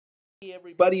Hey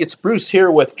everybody, it's Bruce here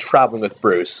with Traveling with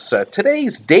Bruce.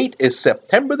 Today's date is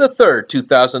September the 3rd,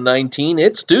 2019.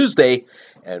 It's Tuesday,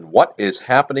 and what is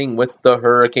happening with the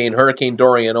hurricane? Hurricane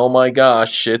Dorian, oh my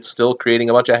gosh, it's still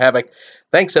creating a bunch of havoc.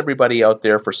 Thanks everybody out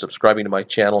there for subscribing to my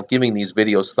channel, giving these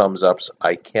videos thumbs ups.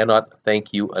 I cannot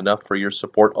thank you enough for your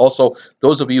support. Also,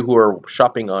 those of you who are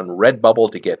shopping on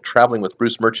RedBubble to get Traveling with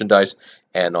Bruce merchandise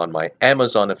and on my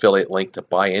Amazon affiliate link to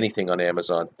buy anything on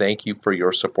Amazon, thank you for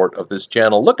your support of this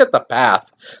channel. Look at the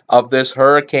path of this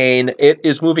hurricane. It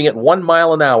is moving at 1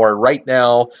 mile an hour right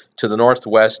now to the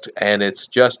northwest, and it's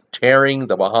just tearing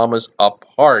the Bahamas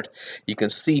apart. You can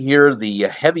see here the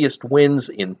heaviest winds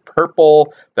in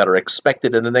purple that are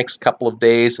expected in the next couple of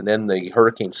days, and then the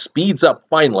hurricane speeds up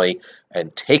finally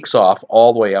and takes off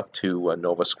all the way up to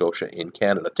Nova Scotia in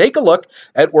Canada. Take a look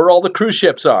at where all the cruise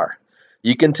ships are.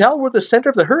 You can tell where the center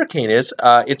of the hurricane is.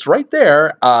 It's right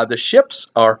there. The ships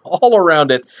are all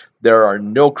around it. There are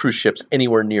no cruise ships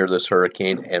anywhere near this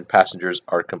hurricane, and passengers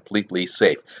are completely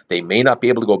safe. They may not be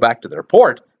able to go back to their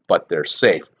port, but they're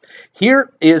safe.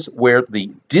 Here is where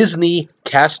the Disney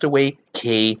Castaway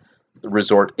Cay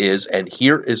resort is, and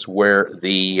here is where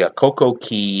the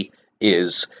Cococay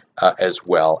is as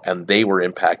well, and they were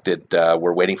impacted.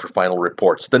 We're waiting for final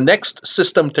reports. The next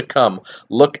system to come,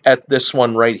 look at this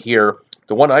one right here.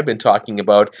 The one I've been talking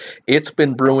about, it's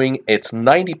been brewing. It's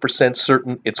 90%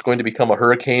 certain it's going to become a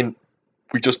hurricane.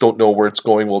 We just don't know where it's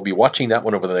going. We'll be watching that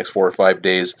one over the next 4 or 5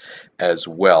 days as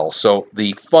well. So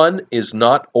the fun is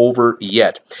not over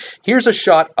yet. Here's a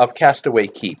shot of Castaway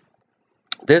Cay.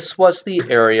 This was the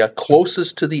area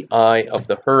closest to the eye of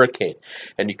the hurricane,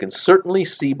 and you can certainly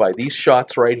see by these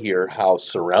shots right here how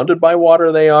surrounded by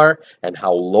water they are and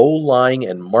how low-lying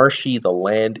and marshy the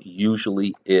land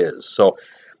usually is. So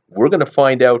we're going to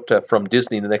find out from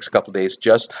Disney in the next couple of days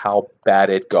just how bad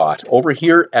it got. Over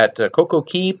here at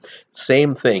Cococay,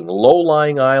 same thing.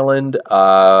 Low-lying island,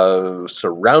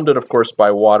 surrounded, of course,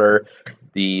 by water.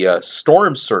 The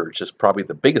storm surge is probably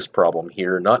the biggest problem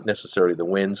here, not necessarily the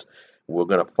winds. We're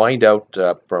going to find out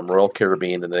from Royal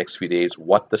Caribbean in the next few days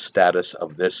what the status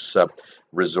of this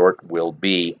resort will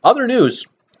be. Other news.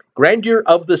 Grandeur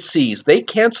of the Seas. They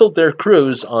canceled their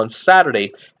cruise on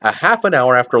Saturday, a half an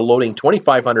hour after loading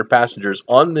 2,500 passengers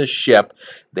on this ship.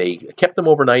 They kept them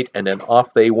overnight, and then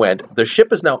off they went. The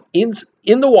ship is now in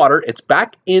the water. It's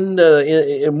back in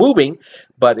moving,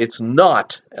 but it's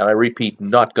not, and I repeat,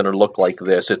 not going to look like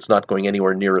this. It's not going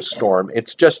anywhere near a storm.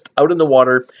 It's just out in the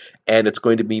water, and it's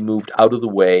going to be moved out of the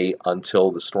way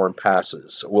until the storm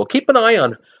passes. So we'll keep an eye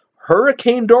on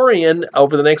Hurricane Dorian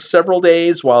over the next several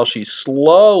days while she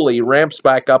slowly ramps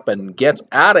back up and gets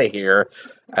out of here,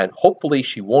 and hopefully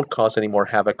she won't cause any more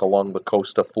havoc along the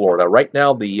coast of Florida. Right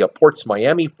now, the ports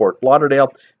Miami, Fort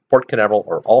Lauderdale, Port Canaveral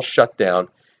are all shut down,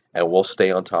 and we'll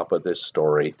stay on top of this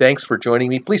story. Thanks for joining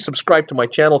me. Please subscribe to my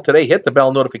channel today. Hit the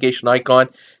bell notification icon.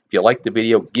 If you like the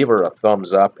video, give her a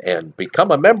thumbs up and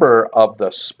become a member of the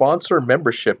sponsor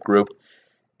membership group,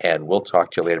 and we'll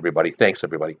talk to you later, everybody. Thanks,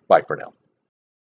 everybody. Bye for now.